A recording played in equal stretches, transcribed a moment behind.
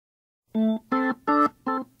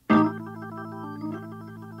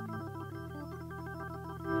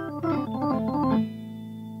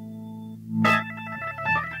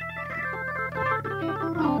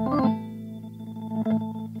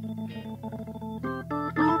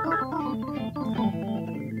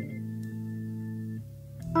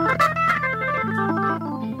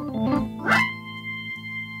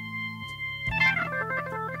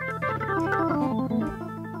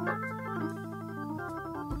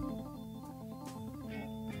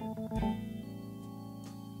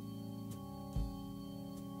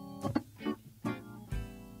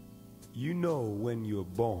You know, when you're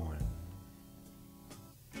born,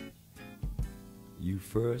 you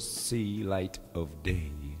first see light of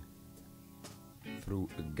day through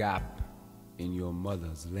a gap in your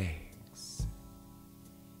mother's legs.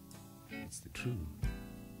 It's the truth.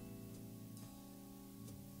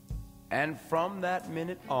 And from that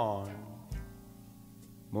minute on,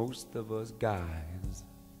 most of us guys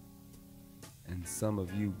and some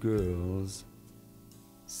of you girls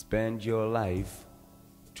spend your life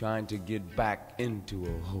trying to get back into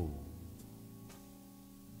a hole.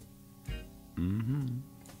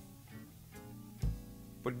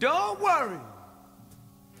 But don't worry,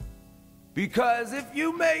 because if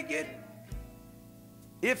you make it,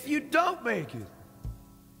 if you don't make it,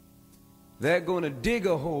 they're gonna dig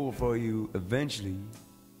a hole for you eventually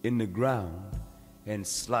in the ground and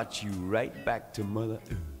slot you right back to Mother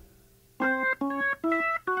Earth.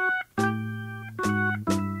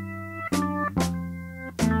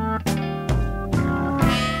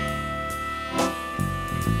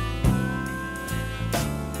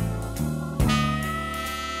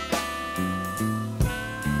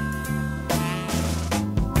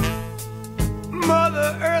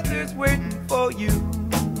 Mother Earth is waiting for you.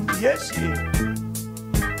 Yes, she is.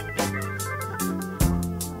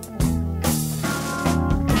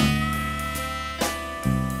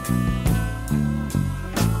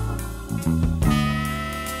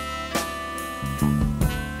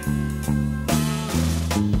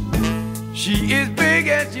 She is big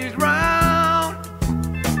and she's round,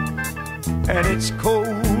 and it's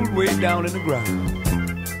cold way down in the ground.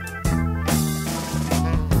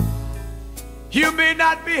 You may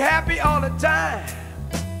not be happy all the time.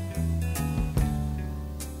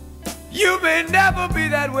 You may never be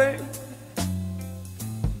that way.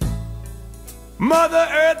 Mother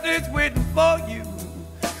Earth is waiting for you,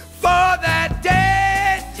 for that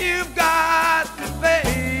debt you've got to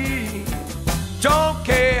pay. Don't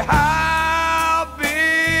care how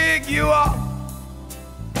big you are,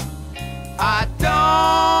 I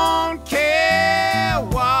don't care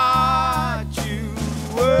what you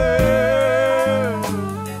were.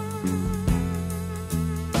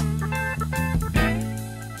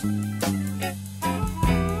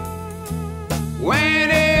 When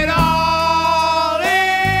it all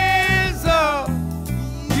is up,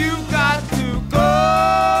 you've got to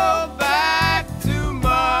go back to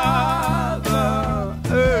Mother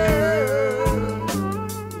Earth.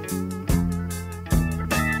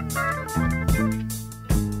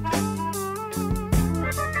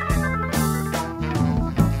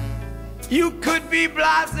 You could be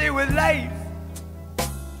blasé with life,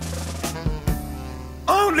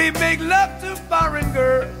 only make love to foreign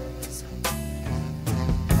girls.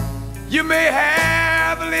 You may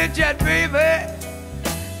have a little jet, baby,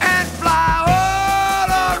 and fly all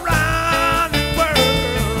around the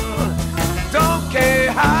world. Don't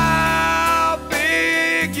care how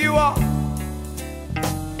big you are,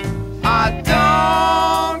 I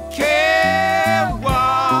don't care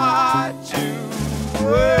what you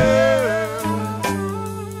were.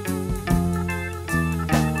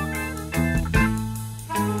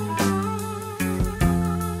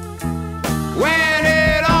 When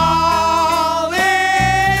it all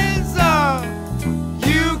is up,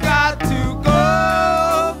 you got to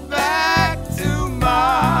go back to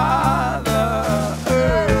Mother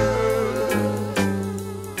Earth.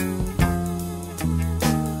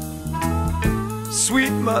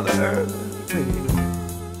 Sweet Mother Earth, baby.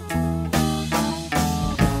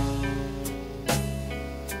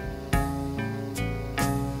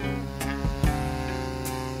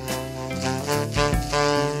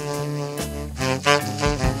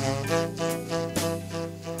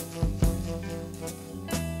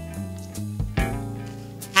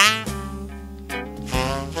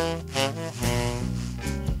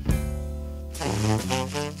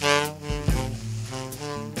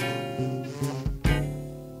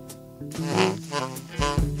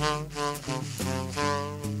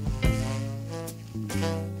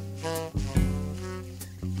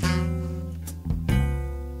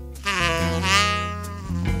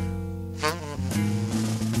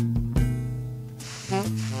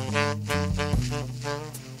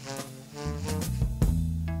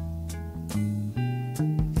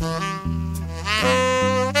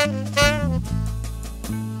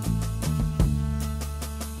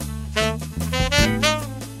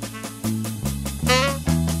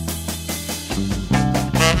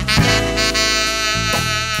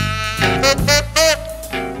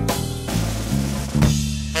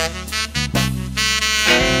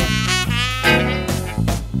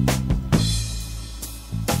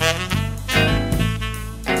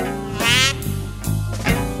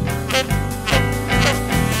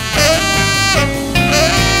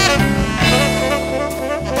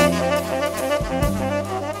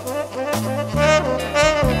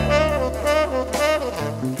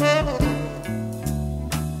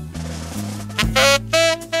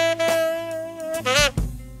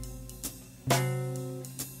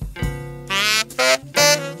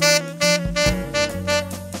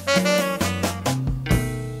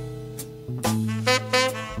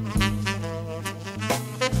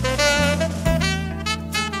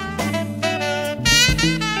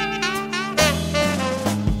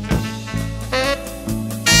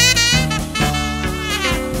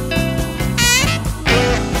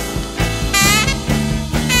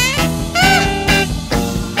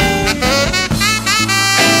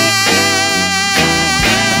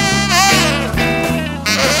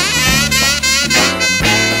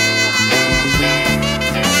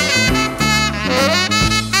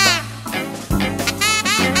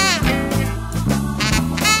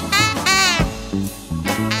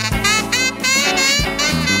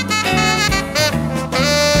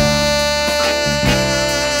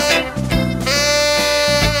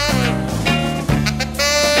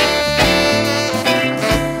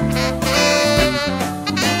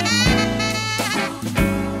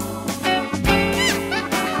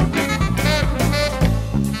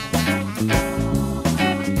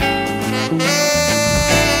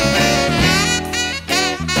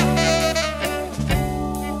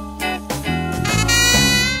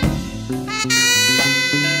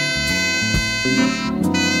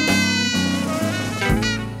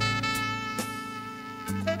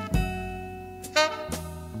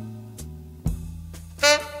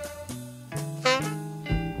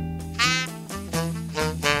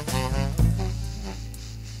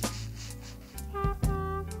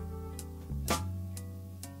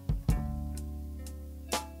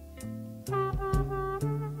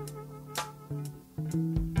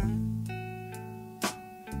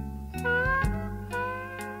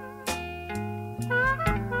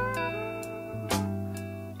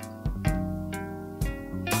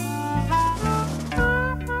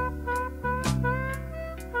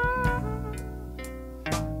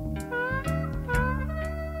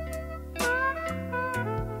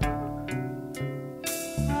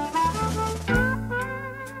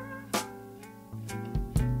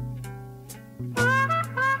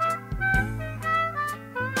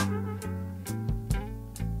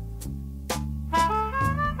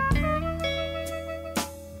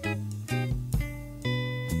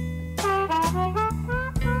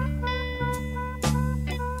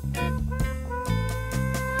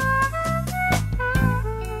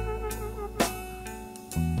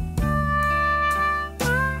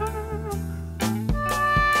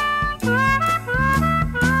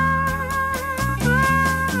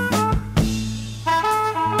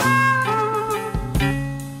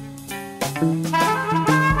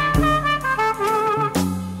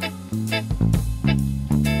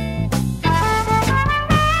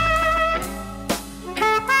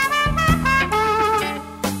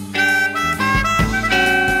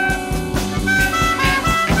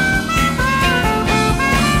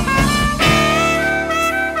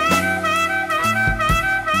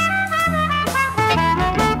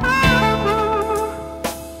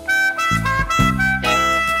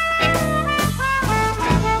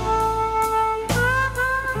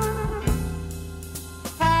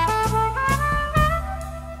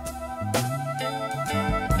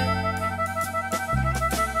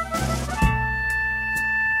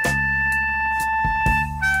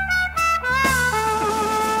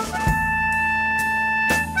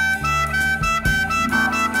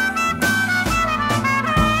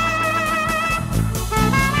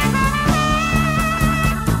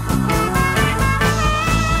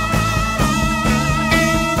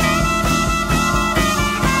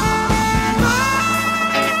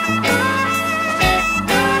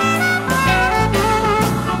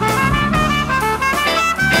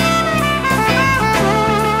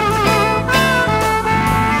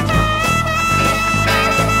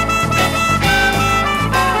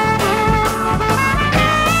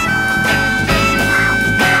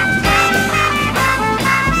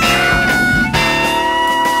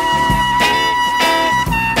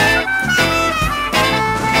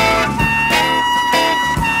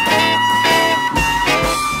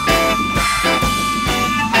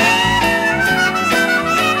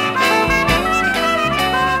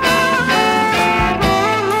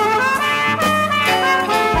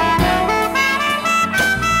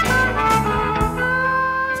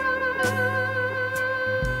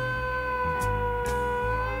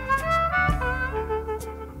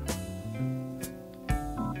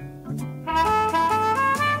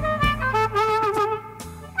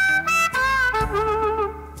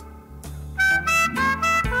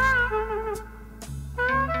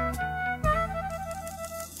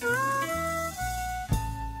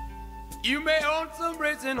 You may own some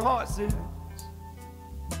racing horses,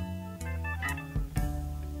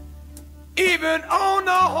 even own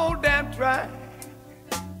the whole damn track.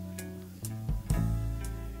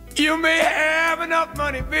 You may have enough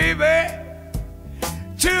money, baby,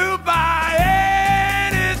 to buy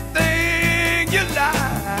anything you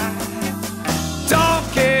like.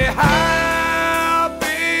 Don't care how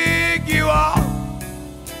big you are,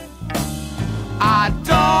 I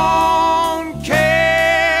don't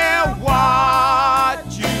care what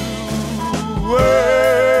you were.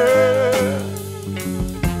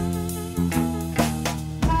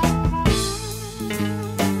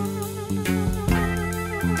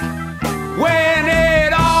 When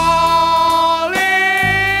it all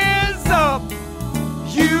is up,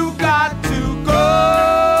 you got to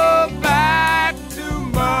go back to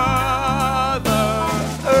Mother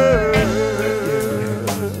Earth.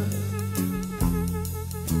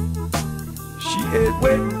 She is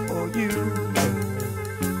waiting for you.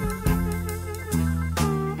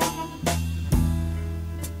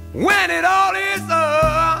 When it all is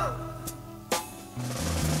up,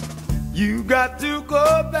 you got to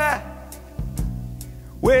go back,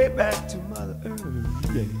 way back to Mother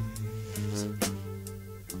Earth, yes.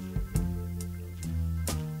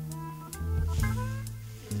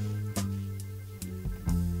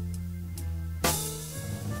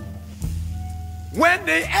 When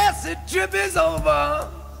the acid trip is over,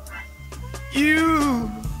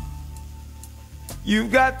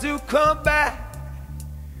 you've got to come back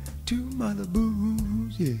to Mother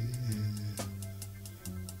Booze, yeah.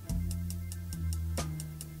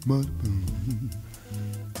 Mother Booze.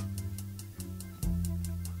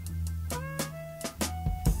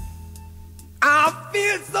 I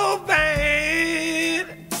feel so bad.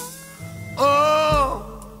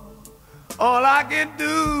 Oh, all I can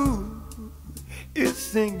do is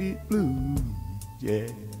sing these blues, yeah.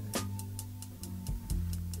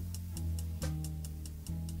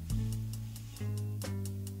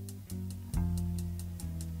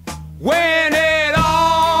 When